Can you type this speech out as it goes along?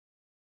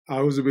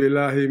أعوذ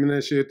بالله من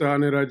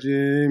الشيطان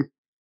الرجيم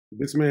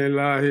بسم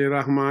الله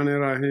الرحمن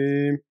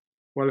الرحيم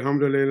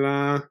والحمد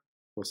لله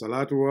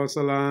والصلاة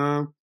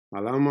والسلام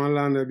على من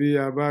لا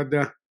نبي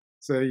بعده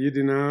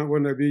سيدنا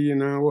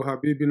ونبينا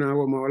وحبيبنا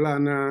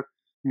ومولانا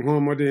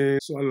محمد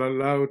صلى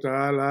الله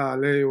تعالى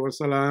عليه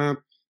وسلم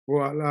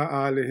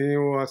وعلى آله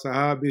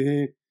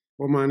وصحابه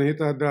ومن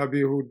اهتدى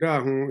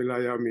بهداه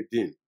إلى يوم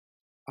الدين.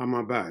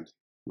 Amma bad.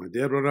 My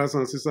dear brothers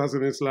and sisters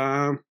in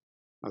Islam,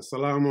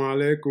 Assalamu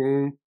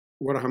alaikum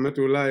wa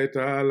rahmatullahi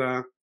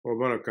ta'ala wa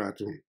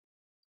barakatuh.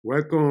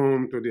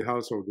 Welcome to the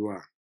house of Dua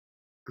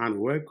and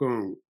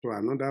welcome to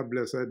another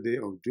blessed day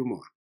of Jumu'ah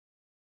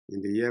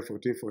in the year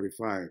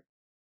 1445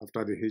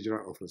 after the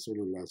hijrah of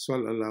Rasulullah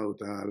sallallahu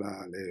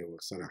ta'ala alayhi wa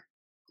sallam.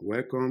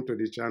 Welcome to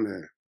the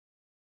channel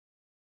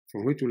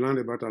from which we learn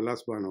about Allah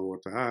subhanahu wa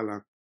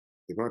ta'ala,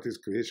 about his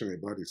creation,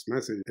 about his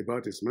message,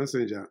 about his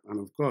messenger,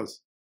 and of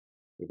course,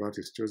 about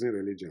his chosen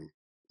religion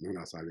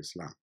known as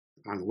Al-Islam.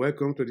 And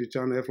welcome to the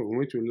channel from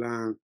which we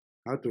learn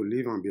how to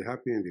live and be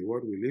happy in the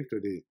world we live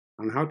today,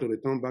 and how to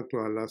return back to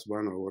Allah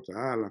subhanahu wa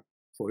ta'ala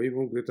for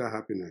even greater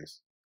happiness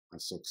and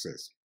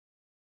success.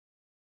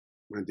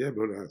 My dear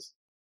brothers,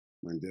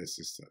 my dear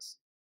sisters,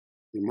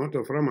 the month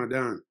of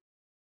Ramadan,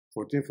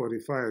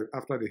 1445,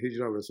 after the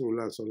hijrah of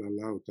Rasulullah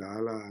sallallahu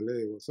ta'ala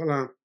alayhi wa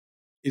sallam,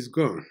 is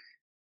gone,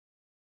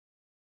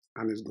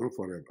 and it's gone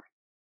forever.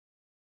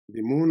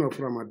 The moon of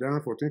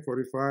Ramadan,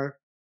 1445,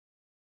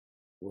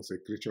 was a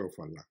creature of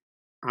Allah.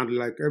 And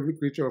like every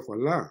creature of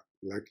Allah,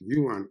 like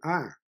you and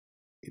I,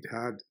 it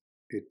had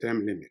a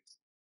term limit.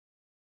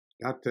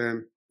 That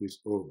term is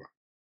over.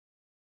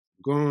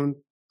 Gone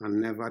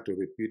and never to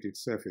repeat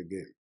itself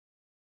again.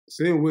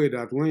 Same way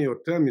that when your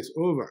term is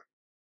over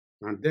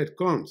and death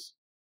comes,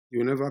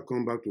 you never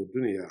come back to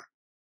dunya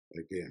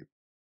again.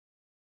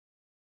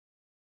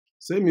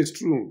 Same is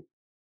true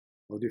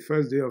of the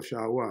first day of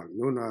Shawwal,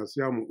 known as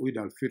Yawm Eid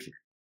al-Fitr.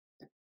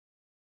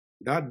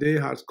 That day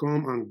has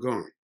come and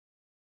gone.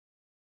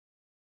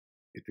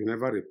 It will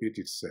never repeat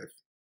itself.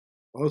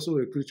 Also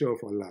a creature of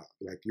Allah,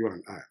 like you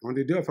and I. On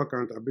the day of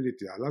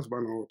accountability, Allah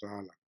subhanahu wa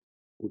ta'ala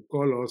would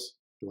call us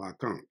to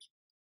account.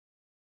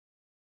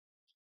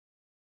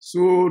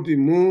 So the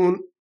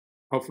moon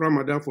of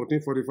Ramadan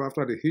 1445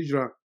 after the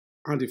Hijrah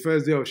and the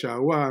first day of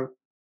Shawwal,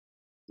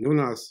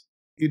 known as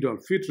Eid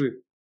al-Fitr,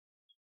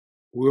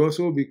 will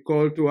also be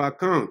called to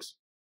account.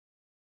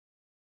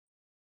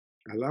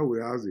 Allah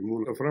will ask the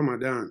moon of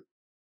Ramadan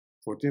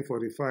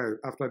 1445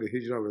 after the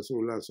hijrah of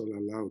Rasulullah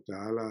sallallahu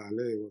ta'ala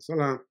alayhi wa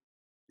sallam,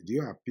 did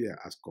you appear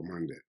as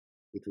commanded?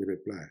 It will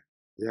reply,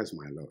 yes,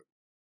 my Lord.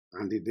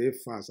 And did they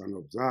fast and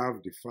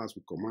observe the fast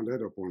we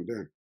commanded upon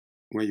them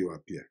when you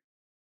appear?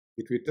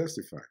 It will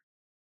testify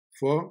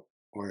for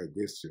or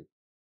against you.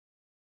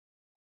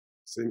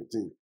 Same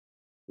thing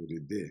to the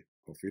day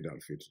of Eid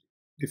al-Fitr.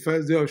 The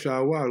first day of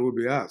Shawwal will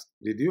be asked,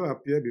 did you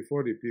appear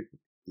before the people?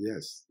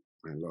 Yes,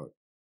 my Lord.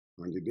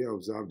 And did they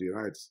observe the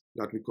rites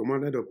that we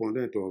commanded upon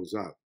them to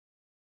observe?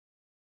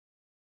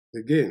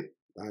 Again,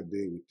 that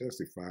day we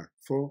testify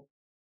for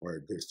or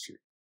against you.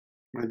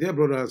 My dear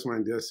brothers, my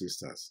dear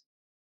sisters,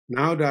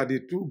 now that the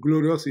two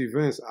glorious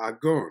events are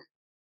gone,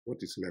 what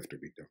is left to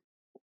be done?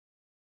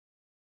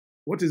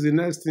 What is the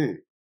next thing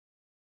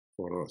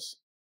for us?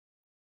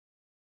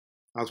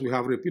 As we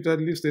have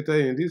repeatedly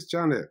stated in this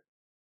channel,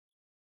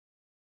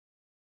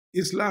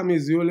 Islam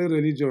is the only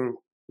religion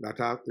that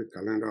has a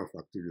calendar of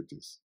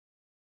activities.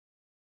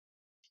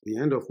 The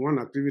end of one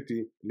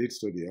activity leads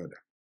to the other.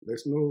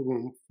 There's no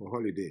room for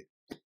holiday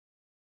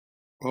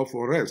or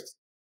for rest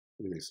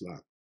in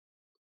Islam.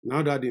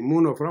 Now that the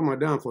moon of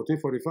Ramadan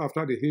 1445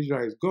 after the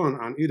Hijrah is gone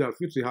and Eid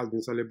al-Fitr has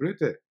been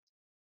celebrated,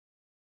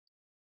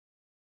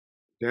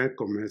 then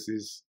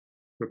commences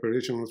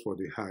preparations for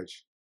the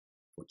Hajj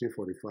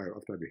 1445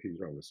 after the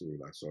Hijrah of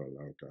Rasulullah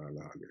sallallahu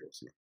ta'ala alayhi wa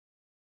sallam.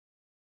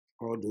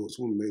 All those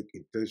who make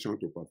intention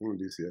to perform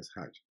this year's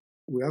Hajj,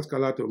 we ask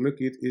Allah to make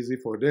it easy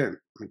for them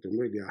and to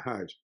make their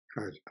Hajj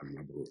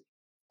al-Mabrur.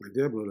 My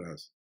dear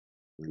brothers,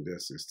 my dear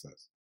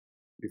sisters,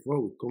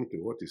 before we come to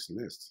what is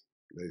next,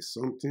 there is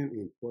something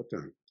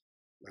important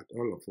that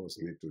all of us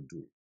need to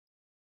do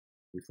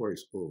before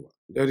it's over.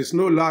 There is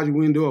no large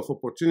window of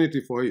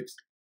opportunity for it.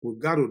 We've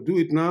got to do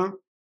it now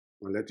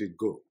and let it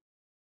go.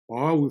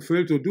 Or we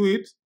fail to do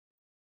it,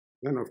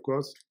 then of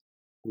course,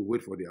 we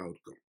wait for the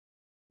outcome.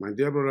 My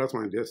dear brothers,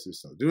 my dear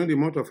sisters, during the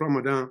month of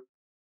Ramadan,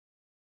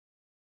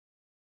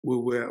 we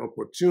were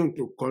opportune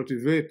to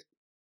cultivate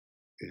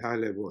a high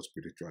level of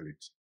spirituality.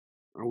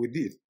 And we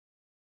did.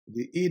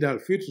 The Eid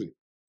al-Fitr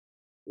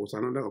was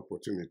another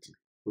opportunity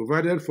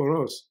provided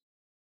for us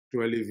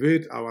to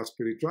elevate our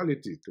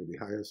spirituality to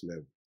the highest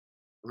level.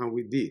 And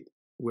we did.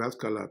 We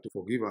asked Allah to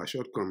forgive our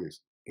shortcomings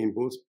in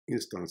both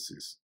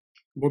instances.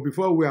 But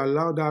before we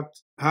allow that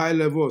high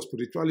level of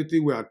spirituality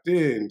we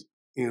attained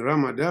in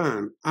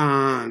Ramadan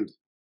and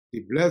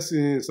the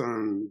blessings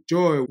and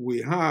joy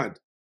we had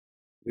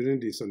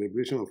during the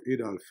celebration of Eid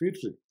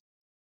al-Fitr,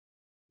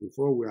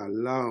 before we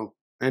allow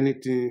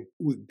anything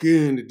we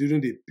gained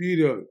during the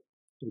period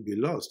to be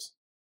lost,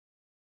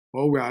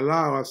 or we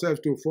allow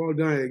ourselves to fall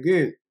down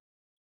again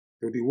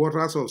to the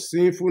waters of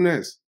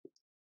sinfulness,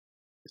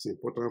 it's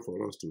important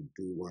for us to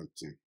do one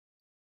thing.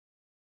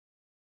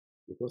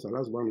 Because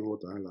Allah subhanahu wa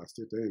ta'ala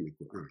stated in the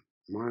Quran,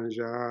 Man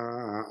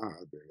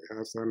ja'a bil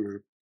hasana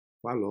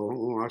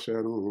falahu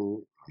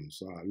asharu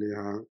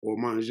amsalha wa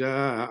man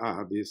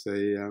ja'a bi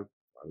sayyi'atin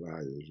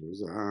fala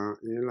yujza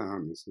illa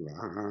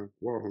mislaha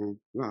wa hum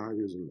la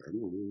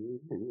yuzlamun.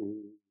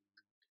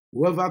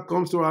 Whoever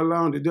comes to Allah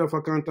on the day of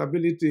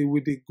accountability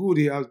with the good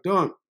he has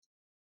done,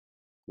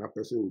 that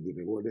person will be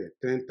rewarded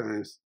 10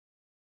 times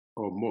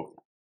or more.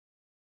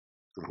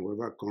 And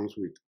whoever comes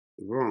with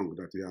wrong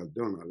that he has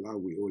done, Allah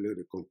will only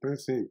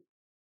recompense him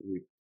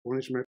with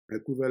punishment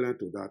equivalent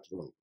to that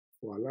wrong.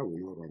 For Allah will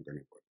not wrong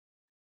anybody.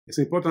 It's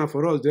important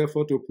for us,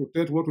 therefore, to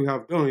protect what we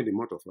have done in the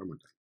month of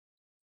Ramadan.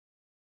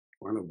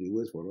 One of the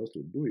ways for us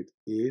to do it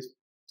is,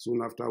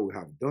 soon after we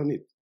have done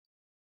it,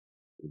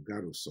 we've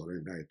got to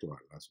surrender it to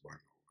Allah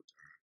subhanahu wa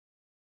ta'ala.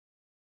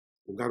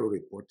 We've got to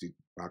report it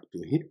back to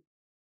him.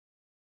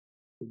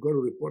 We've got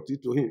to report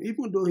it to him,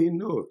 even though he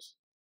knows.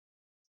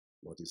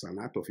 But it's an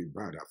act of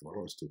ibadah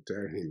for us to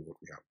tell him what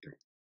we have done.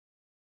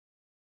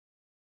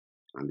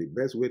 And the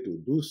best way to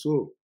do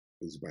so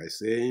is by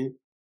saying,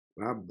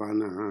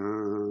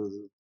 Rabbana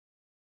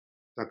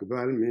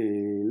taqabbal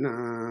minna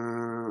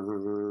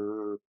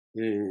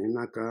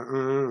innaka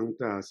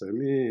anta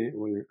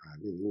sami'ul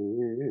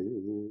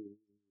alim.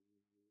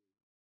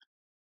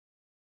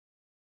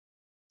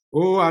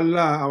 Oh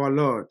Allah, our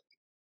Lord,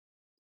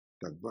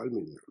 taqabbal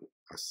minna,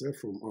 accept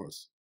from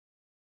us.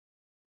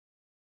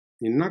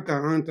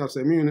 Innaka anta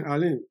sami'ul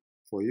alim,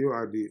 for you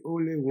are the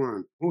only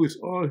one who is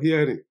all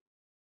hearing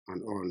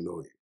and all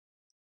knowing.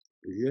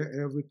 You hear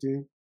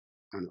everything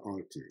and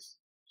all things.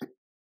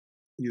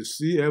 You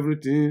see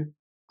everything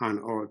and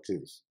all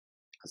things.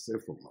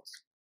 Accept from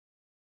us.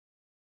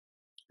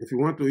 If you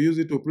want to use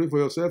it to pray for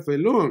yourself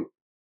alone,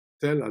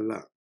 tell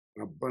Allah,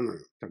 Rabbana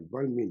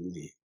taqabbal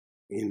minni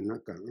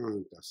innaka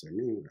anta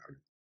sami'ul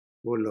alim.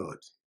 Oh Lord,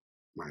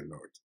 my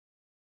Lord,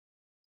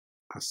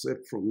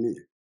 accept from me,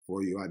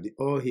 for you are the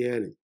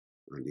all-hearing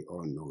and the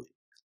all-knowing.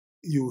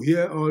 You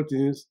hear all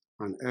things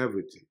and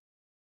everything,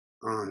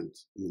 and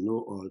you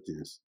know all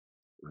things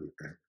and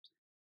everything.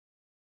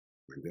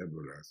 My dear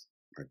brothers,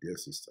 my dear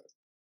sisters,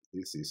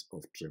 this is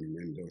of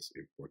tremendous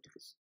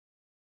importance.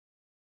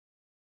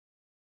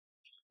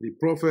 The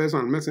prophets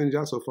and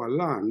messengers of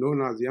Allah,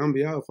 known as the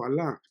Anbiya of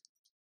Allah,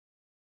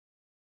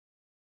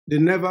 they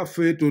never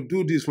fail to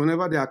do this.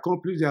 Whenever they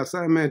accomplish the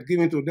assignment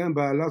given to them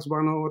by Allah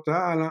subhanahu wa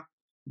ta'ala,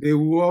 they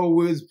will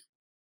always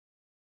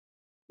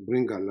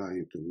bring Allah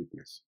into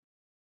witness.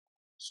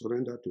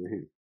 Surrender to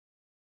him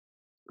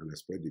and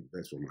expect the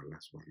best from Allah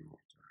subhanahu wa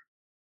ta'ala.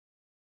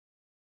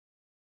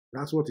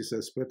 That's what is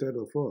expected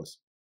of us.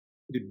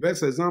 The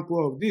best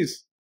example of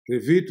this,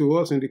 revealed to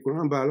us in the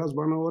Quran by Allah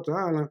subhanahu wa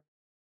ta'ala,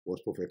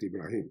 was Prophet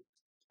Ibrahim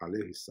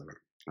alayhi salam.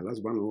 Allah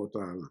subhanahu wa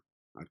ta'ala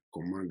had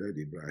commanded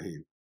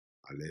Ibrahim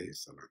alayhi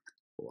salam.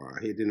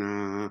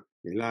 وَأَهِدْنَا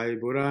إِلَىٰ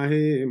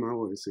إِبْرَاهِيمَ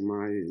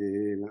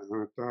وَإِسْمَاعِيلَ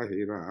أَن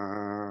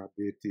طَهِّرَا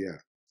بَيْتِيَ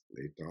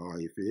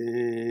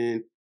لِلطَّائِفِينَ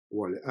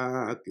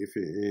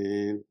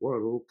وَالْعَاكِفِينَ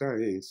وَرُكَعِ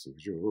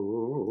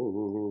السُّجُودِ.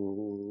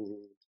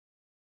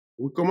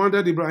 We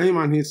commanded Ibrahim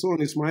and his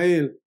son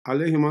Ismail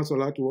alayhima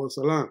salatu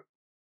wasalam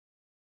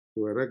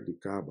to erect the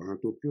Kaaba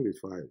and to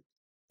purify it.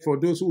 For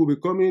those who will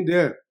be coming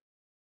there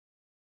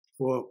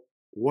for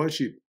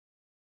worship,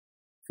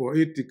 for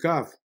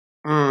itikaf,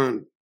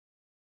 and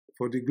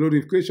for the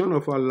glorification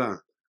of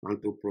Allah,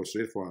 and to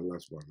prostrate for Allah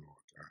subhanahu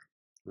wa ta'ala.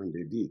 And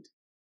they did.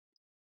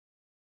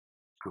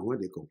 And when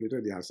they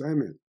completed the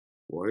assignment,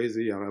 وَإِذْ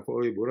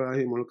يَرْفَعُ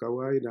إِبْرَاهِيمُ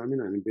الْقَوَاعِدَ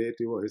مِنَ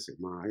الْبَيْتِ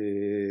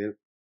وَإِسْمَاعِيلُ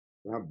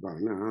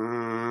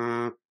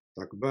رَبَّنَا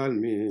تَقَبَّلْ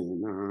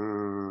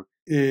مِنَّا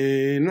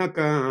إِنَّكَ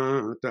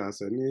أَنتَ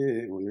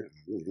السَّمِيعُ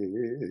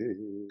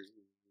الْعَلِيمُ.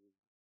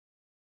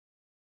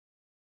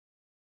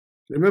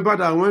 Remember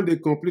that when they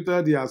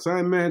completed the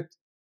assignment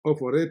of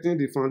erecting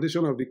the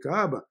foundation of the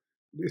Kaaba,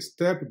 they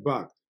stepped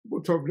back.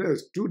 Both of them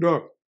stood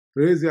up,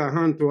 raised their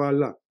hand to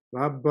Allah.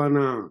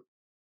 Rabbana,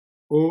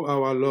 O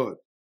our Lord,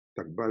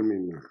 taqabbal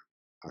minna,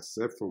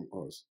 accept from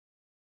us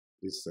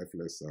this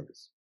selfless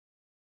service.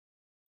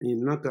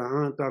 Innaka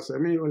anta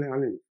sami'ul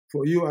alim,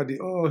 for you are the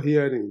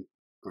all-hearing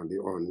and the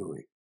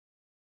all-knowing.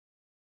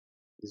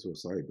 This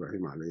was how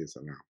Ibrahim alayhi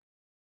salam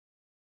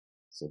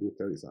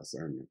submitted his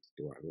assignment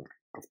to Allah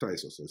after a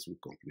successful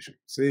completion.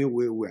 Same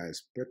way we are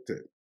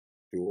expected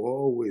to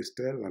always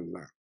tell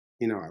Allah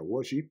in our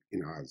worship,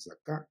 in our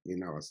zakah,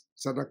 in our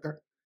sadaqah,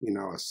 in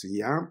our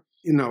siyam,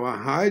 in our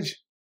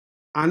hajj,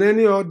 and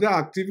any other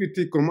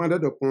activity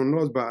commanded upon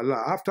us by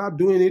Allah. After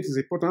doing it, it's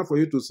important for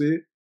you to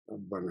say,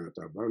 Rabbana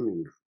taqabbal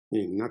minna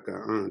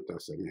innaka anta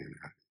sami'ul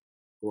alim.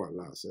 Oh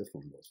Allah, accept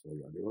from us, for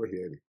you are the all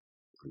hearing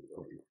and the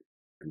all knowing.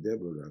 And dear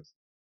brothers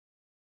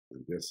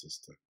and dear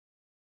sisters,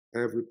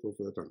 every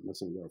prophet and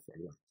messenger of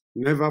Allah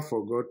never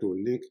forgot to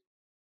link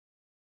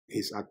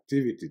his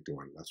activity to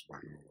Allah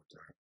subhanahu wa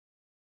ta'ala.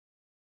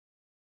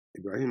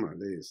 Ibrahim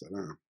alayhi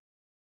salam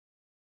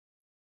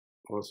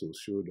also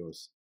showed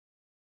us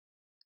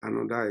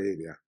another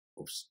area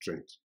of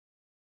strength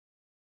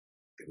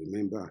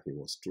Remember, he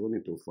was thrown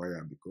into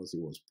fire because he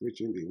was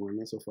preaching the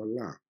oneness of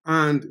Allah.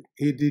 And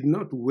he did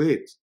not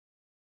wait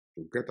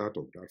to get out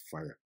of that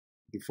fire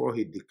before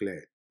he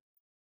declared,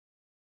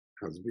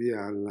 Hasbi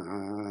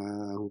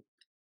Allah,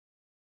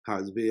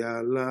 Hasbi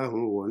Allah,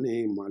 wa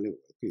ni'mal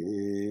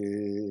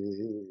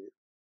wakeel.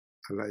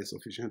 Allah is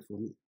sufficient for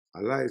me.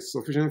 Allah is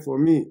sufficient for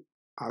me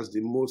as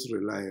the most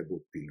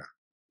reliable pillar.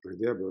 My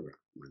dear brother,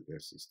 my dear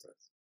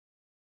sisters,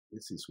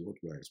 this is what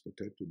we are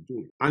expected to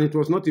do. And it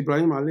was not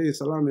Ibrahim alayhi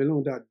salam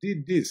alone that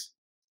did this.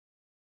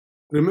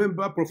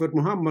 Remember Prophet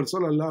Muhammad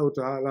sallallahu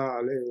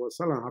ta'ala alayhi wa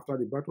sallam after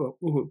the battle of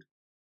Uhud.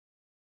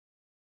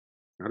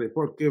 A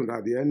report came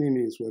that the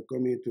enemies were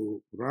coming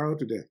to rout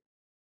them.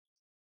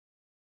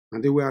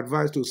 And they were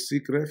advised to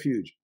seek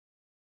refuge.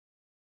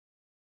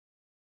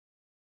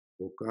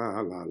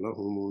 وَقَالَ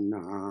لَهُمُ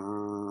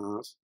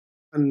النَّاسُ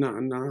أَنَّ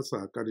النَّاسَ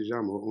قَدْ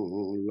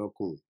جَمَعُوا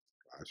لَكُمْ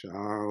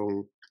فَخَشَوْهُمْ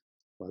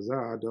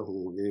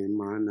فَزَادَهُمْ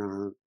إِيمَانًا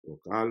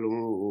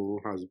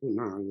وَقَالُوا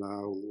حَسْبُنَا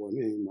اللَّهُ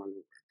وَنِعْمَ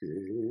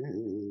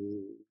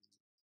الْوَكِيلُ.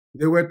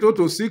 They were told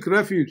to seek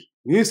refuge.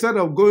 Instead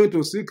of going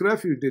to seek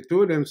refuge, they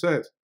told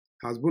themselves,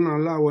 Hasbuna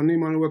Allah wa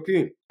ni'mal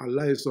wakeel.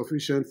 Allah is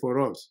sufficient for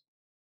us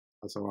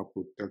as our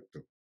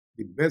protector.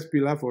 The best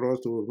pillar for us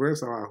to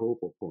rest our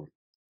hope upon.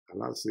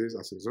 Allah says,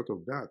 as a result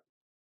of that,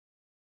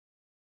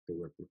 they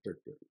were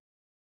protected.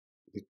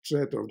 The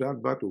threat of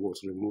that battle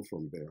was removed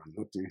from them and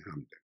nothing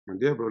harmed them. My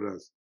dear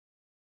brothers,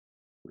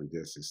 my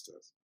dear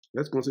sisters,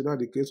 let's consider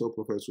the case of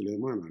Prophet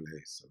Sulaiman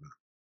alayhi salam.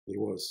 He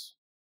was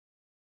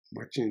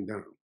marching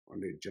down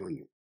on a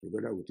journey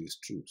together with his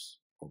troops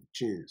of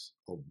jinns,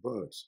 of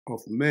birds,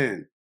 of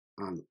men,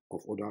 and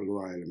of other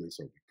lower elements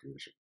of the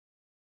creation.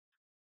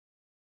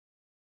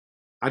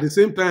 At the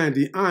same time,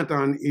 the ant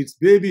and its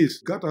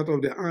babies got out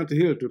of the ant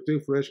hill to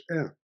take fresh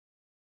air.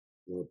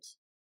 But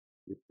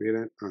the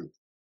parent ant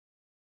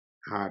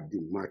had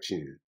the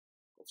marching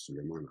of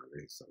Sulaiman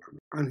alayhi salam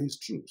and his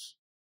troops.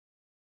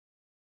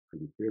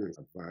 And the parents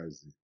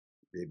advised the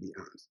baby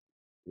ants,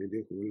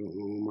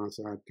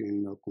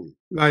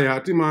 La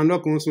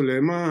yatimannakum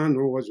Sulaiman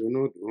wa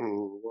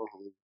junuduhu wa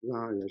hum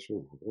la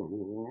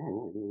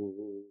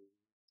yash'urun.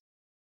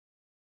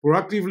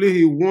 Proactively,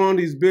 he warned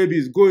his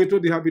babies, go into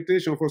the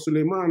habitation, for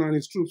Suleiman and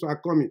his troops are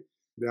coming.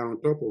 They are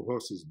on top of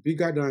horses,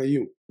 bigger than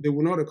you. They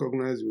will not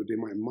recognize you. They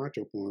might march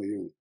upon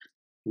you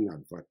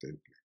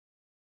inadvertently.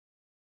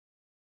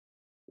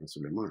 And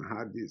Suleiman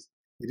had this.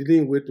 He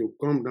didn't wait to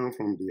come down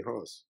from the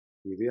horse.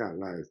 He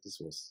realized this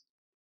was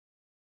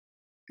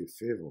a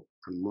favor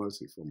and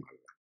mercy from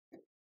Allah.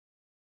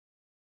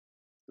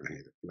 And he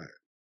replied,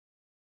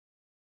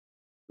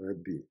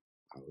 Rabbi,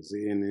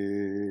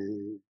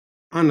 Awzini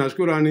أن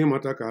أشكر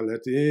نعمتك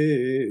التي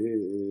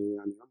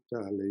أنعمت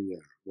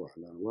علي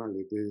وعلى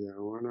والدي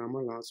وأن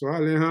أعمل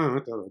صالحا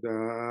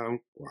ترضاه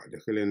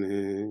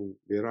وأدخلني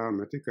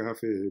برحمتك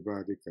في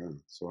عبادك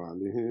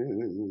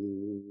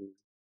الصالحين.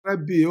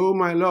 Rabbi, oh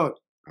my Lord,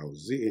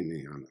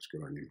 أوزعني أن أشكر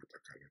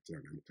نعمتك التي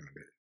أنعمت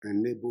علي.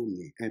 Enable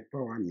me,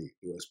 empower me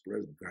to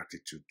express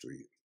gratitude to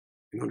you.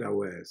 In other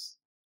words,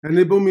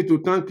 enable me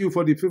to thank you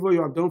for the favor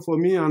you have done for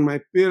me and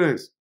my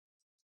parents,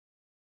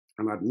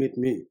 and admit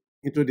me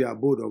into the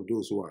abode of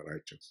those who are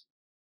righteous.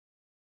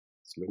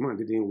 Suleiman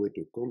didn't wait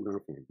to come down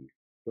from the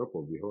top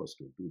of the horse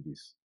to do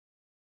this,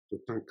 to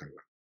thank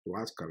Allah, to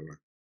ask Allah,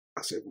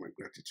 accept my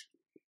gratitude.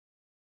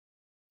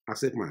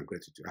 Accept my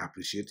gratitude. I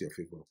appreciate your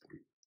favor upon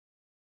me.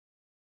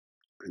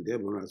 And dear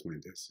brothers, my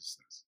dear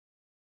sisters,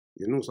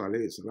 Yunus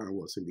alayhi salam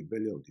was in the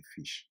belly of the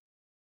fish.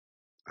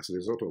 As a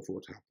result of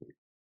what happened,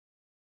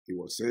 he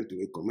was sent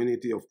to a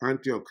community of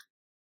Antioch,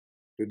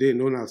 today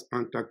known as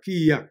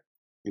Antakya,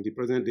 in the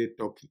present-day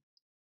Turkey,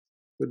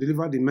 to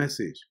deliver the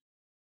message,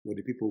 but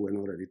the people were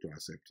not ready to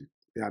accept it.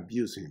 They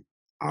abused him.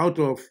 Out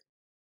of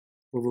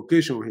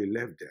provocation, he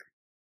left them,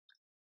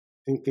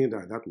 thinking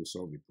that that would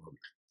solve the problem.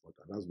 But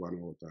Allah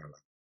subhanahu wa ta'ala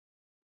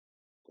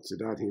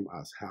considered him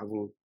as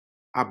having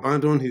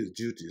abandoned his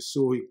duties,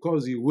 so he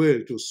caused the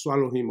whale to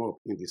swallow him up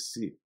in the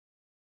sea.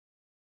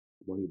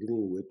 But he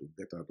didn't wait to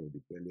get out of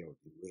the belly of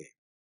the whale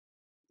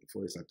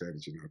before he started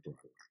reaching out to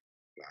Allah.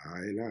 La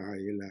ilaha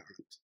illa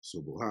ant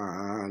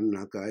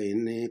subhanaka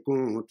inni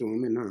kuntu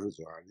minaz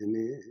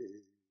zalimin.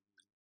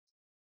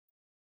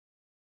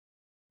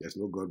 There's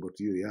no God but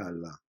you, Ya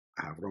Allah.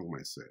 I have wronged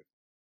myself.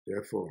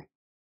 Therefore,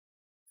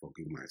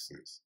 forgive my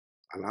sins.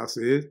 Allah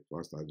says,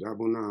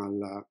 Fastajabuna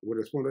Allah. We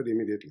responded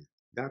immediately.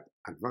 That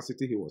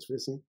adversity he was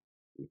facing,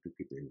 we took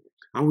it away.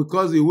 And we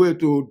caused the way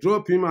to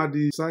drop him at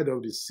the side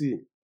of the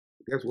sea.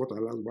 Guess what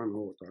Allah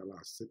subhanahu wa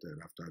ta'ala stated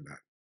after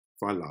that?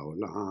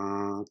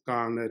 Falawla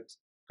kanet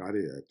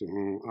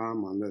kariyatun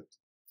amanet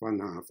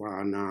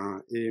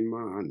fanafana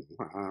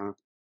imanuha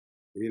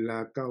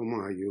ila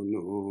kauma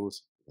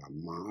Yunus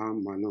wama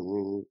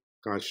amanu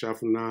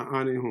kashafna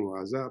anhu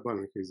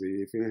azaban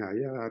khizi fi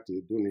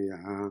hayati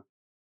dunya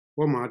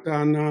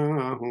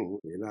wamatanahu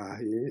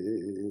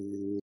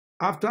ilahi.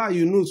 After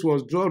Yunus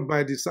was dropped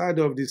by the side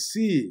of the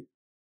sea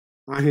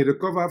and he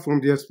recovered from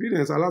the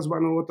experience, Allah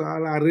subhanahu wa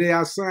ta'ala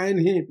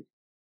reassigned him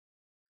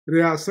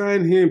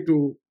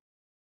to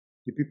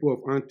the people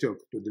of Antioch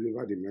to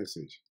deliver the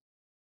message.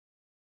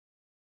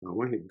 And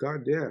when he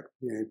got there,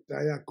 the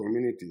entire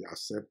community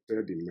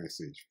accepted the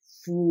message,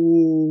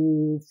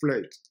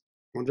 full-fledged,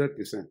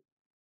 100%.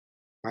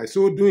 By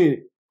so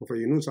doing, Prophet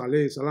Yunus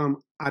alayhi salam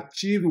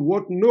achieved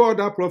what no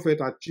other prophet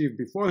achieved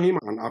before him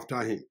and after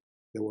him.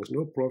 There was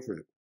no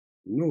prophet.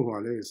 Nuh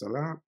alayhi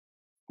salam,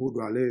 Hud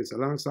alayhi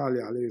salam,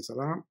 Salih alayhi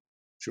salam,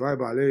 Shuaib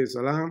alayhi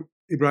salam,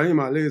 Ibrahim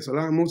alayhi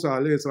salam, Musa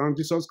alayhi salam,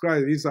 Jesus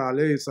Christ, Isa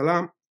alayhi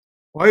salam,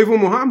 or even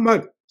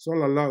Muhammad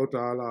sallallahu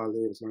ta'ala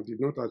alayhi wa sallam did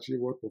not achieve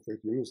what Prophet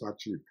Yunus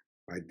achieved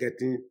by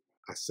getting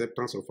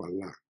acceptance of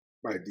Allah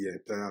by the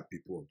entire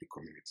people of the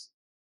community.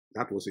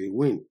 That was a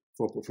win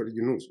for Prophet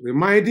Yunus,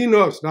 reminding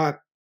us that,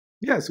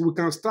 yes, we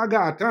can stagger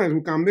at times,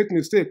 we can make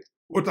mistakes,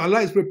 but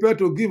Allah is prepared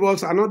to give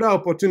us another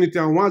opportunity,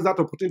 and once that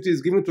opportunity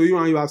is given to you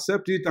and you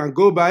accept it and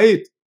go by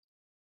it,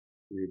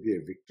 you will be a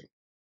victor.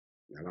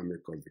 Allah make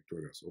us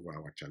victorious over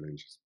our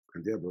challenges.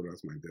 And dear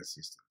brothers, my dear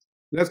sisters,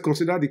 let's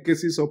consider the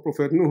cases of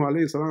Prophet Nuh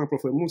alayhi salam and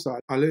Prophet Musa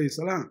alayhi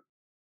salam.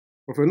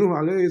 Prophet Nuh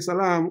alayhi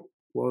salam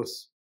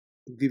was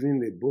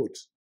given a boat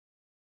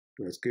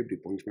to escape the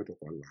punishment of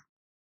Allah,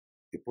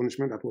 a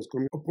punishment that was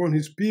coming upon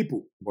his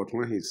people. But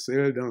when he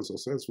sailed down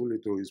successfully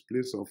to his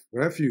place of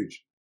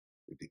refuge,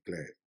 he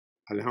declared,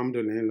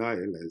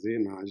 Alhamdulillah,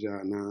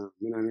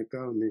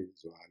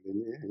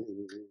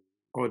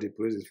 all the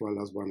praises for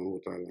Allah subhanahu wa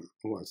ta'ala,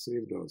 who has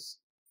saved us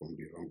from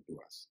the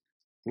wrongdoers.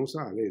 Musa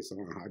alayhi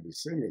salam had the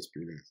same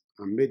experience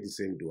and made the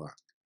same dua.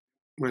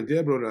 My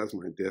dear brothers,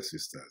 my dear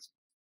sisters,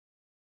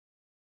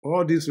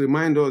 all this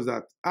reminds us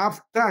that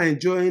after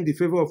enjoying the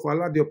favor of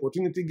Allah, the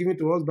opportunity given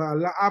to us by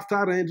Allah,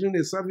 after rendering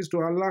a service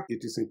to Allah,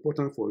 it is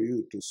important for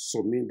you to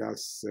submit that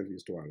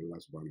service to Allah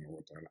subhanahu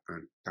wa ta'ala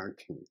and thank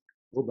Him.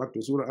 Go back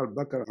to Surah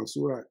Al-Baqarah and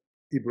Surah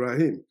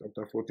Ibrahim,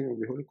 chapter 14 of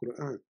the Holy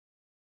Quran,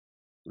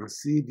 and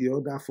see the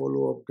other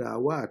follow-up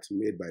da'wat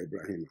made by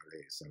Ibrahim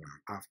alayhi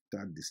salam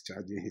after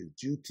discharging his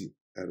duty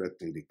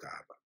erecting the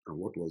Kaaba. And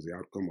what was the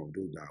outcome of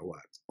those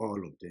da'wat? All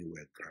of them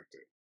were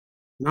granted.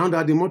 Now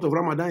that the month of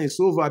Ramadan is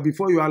over,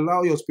 before you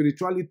allow your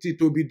spirituality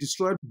to be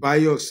destroyed by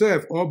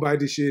yourself or by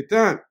the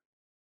shaitan,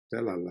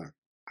 tell Allah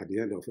at the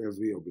end of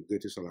every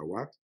obligatory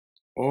salawat,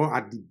 or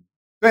at the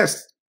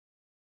best,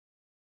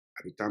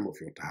 at the time of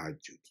your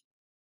tahajjud,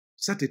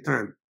 set a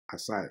time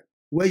aside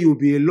where you will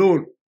be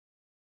alone,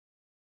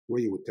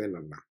 where you will tell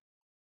Allah,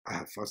 I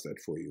have fasted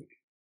for you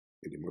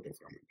in the month of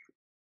Ramadan.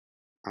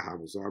 I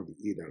have observed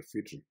the Eid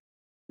al-Fitr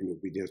in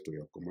obedience to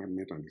your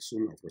commandment and the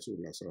Sunnah of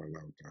Rasulullah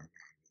sallallahu ta'ala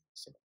alayhi wa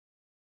sallam.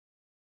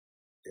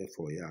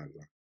 Therefore, Ya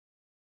Allah,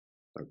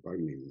 taqabbal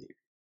minni,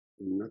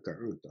 innaka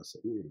anta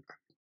sami'ul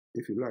alim.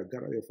 If you like,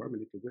 gather your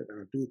family together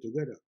and do it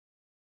together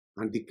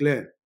and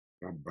declare,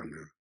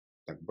 Rabbana,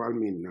 taqabbal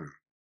minna,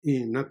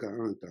 innaka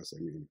anta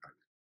sami'ul alim.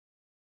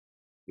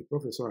 The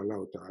Prophet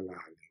sallallahu ta'ala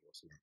alayhi wa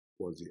sallam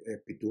was the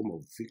epitome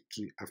of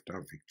victory after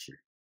victory.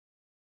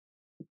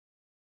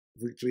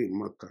 Victory in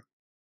Makkah,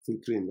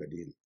 victory in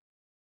Medina,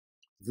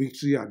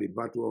 victory at the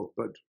Battle of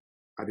Badr,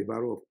 at the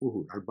Battle of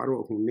Uhud, at the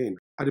Battle of Hunain,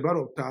 at the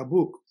Battle of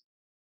Tabuk,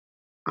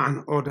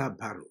 and other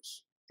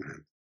battles.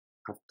 And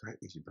after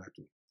each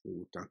battle, he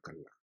would thank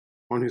Allah.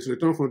 On his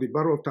return from the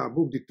Battle of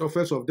Tabuk, the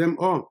toughest of them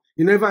all,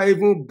 he never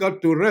even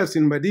got to rest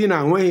in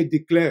Medina when he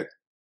declared,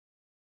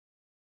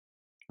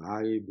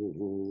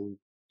 Taibun,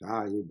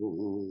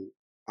 Taibun,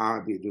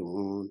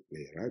 Abidun,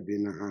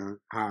 Rabbina,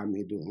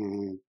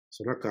 Hamidun,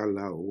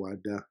 Surakallah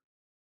Wada,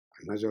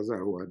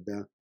 Najaza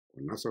Wada,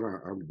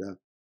 Nasra Abda,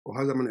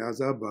 وهزم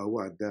العذاب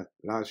وعدا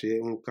لا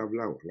شيء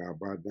قبله ولا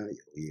بعد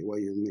يحيي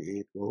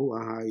ويميت وهو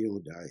حي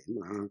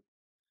دائما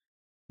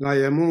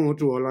لا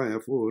يموت ولا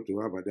يفوت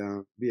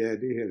أبدا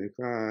بيده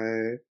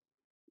الخير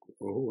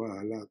وهو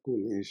على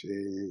كل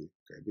شيء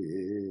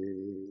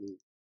قدير.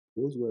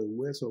 Those were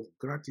words of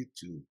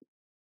gratitude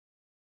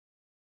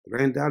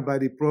rendered by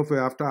the Prophet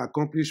after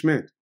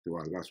accomplishment to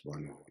Allah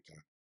subhanahu wa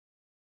ta'ala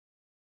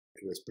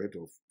in respect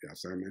of the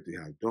assignment he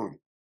had done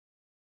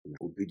in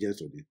obedience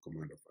to the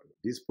command of Allah.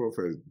 These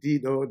prophets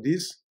did all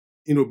this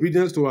in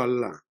obedience to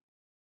Allah,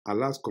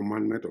 Allah's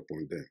commandment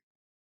upon them.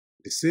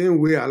 The same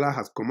way Allah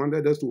has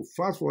commanded us to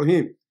fast for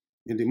Him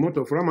in the month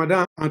of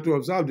Ramadan and to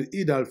observe the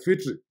Eid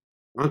al-Fitr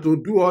and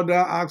to do other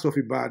acts of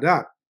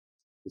ibadah.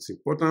 It's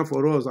important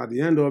for us at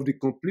the end of the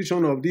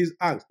completion of these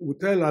acts, we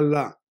tell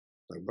Allah,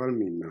 Taqabbal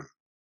minna,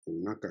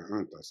 innaka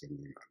anta sami'ul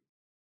alim.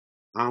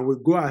 And we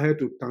go ahead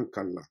to thank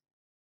Allah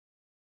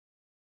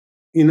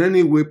in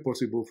any way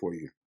possible for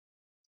you.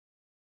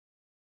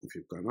 If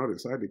you cannot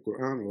recite the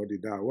Quran or the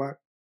Dawah,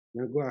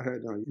 then go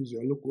ahead and use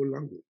your local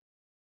language.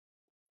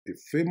 The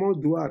famous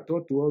dua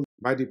taught to us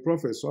by the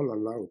Prophet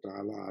sallallahu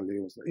ta'ala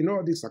alayhi wa sallam, in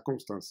all these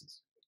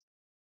circumstances,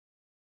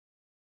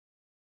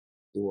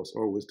 he was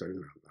always telling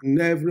Allah,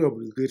 in every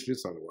obligatory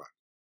salawat,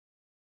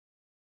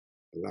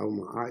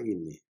 Allahumma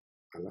a'inni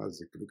ala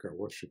zikrika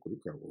wa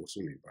shukrika wa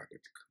husni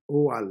ibadatika.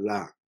 Oh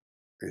Allah,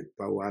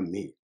 empower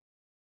me.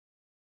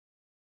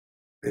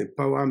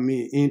 Empower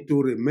me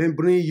into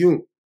remembering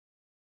you,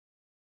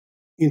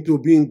 into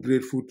being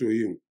grateful to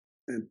you.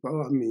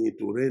 Empower me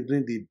into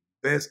rendering the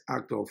best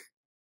act of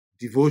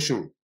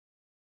devotion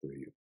to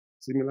you.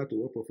 Similar to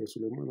what Prophet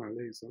Sulaiman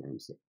alayhi salam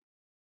said.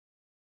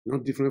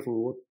 Not different from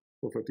what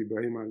Prophet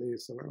Ibrahim alayhi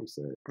salam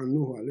said, and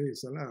Nuh alayhi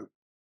salam,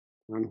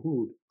 and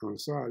Hud, and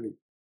Salih,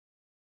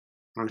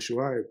 and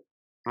Shuaib,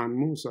 and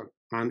Musa,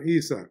 and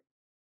Isa,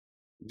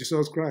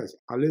 Jesus Christ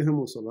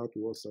alayhimu salatu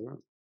wassalam.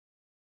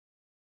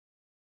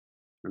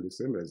 And the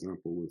same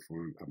example we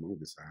found among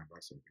the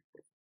Sahabas of the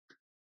Prophet.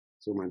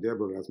 So my dear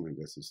brothers, my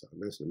dear sisters,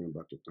 let's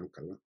remember to thank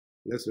Allah.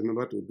 Let's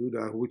remember to do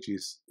that which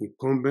is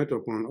incumbent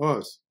upon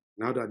us.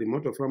 Now that the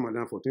month of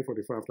Ramadan,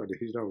 1445, after the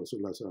Hijrah of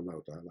Rasulullah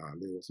sallallahu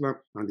alaihi wasallam,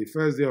 and the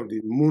first day of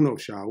the moon of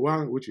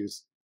Shawwal, which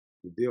is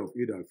the day of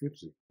Eid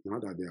al-Fitr, now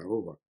that they are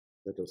over,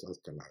 let us ask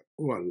Allah,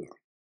 Oh Allah,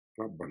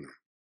 Rabbana,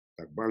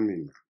 Takbal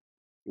minna,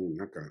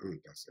 innaka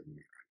anta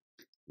sami'ul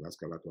alim. We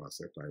ask Allah to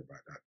accept our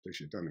ibadah, take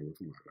shaitan away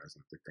from our lives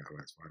and take our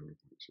lives far away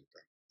from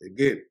shaitan.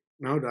 Again,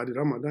 now that the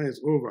Ramadan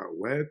is over,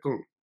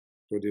 welcome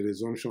to the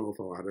resumption of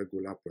our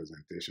regular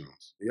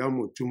presentations.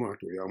 Yawmul Jumu'ah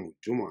to Yawmul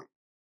Jumu'ah,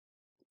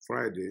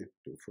 Friday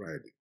to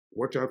Friday.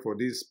 Watch out for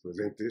these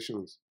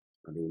presentations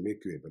and they will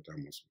make you a better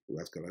Muslim. We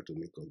ask Allah to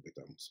make us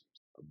better Muslims.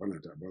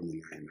 ربنا تقبل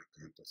منا إنك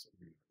أنت السميع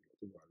العليم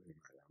وتب علينا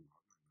يا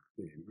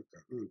مولانا إنك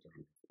أنت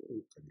الغفور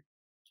الكريم.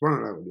 سبحان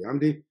الله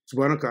وبحمده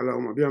سبحانك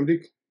اللهم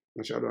وبحمدك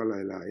نشهد أن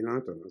لا إله إلا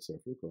أنت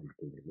نستغفرك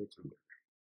ونتوب إليك.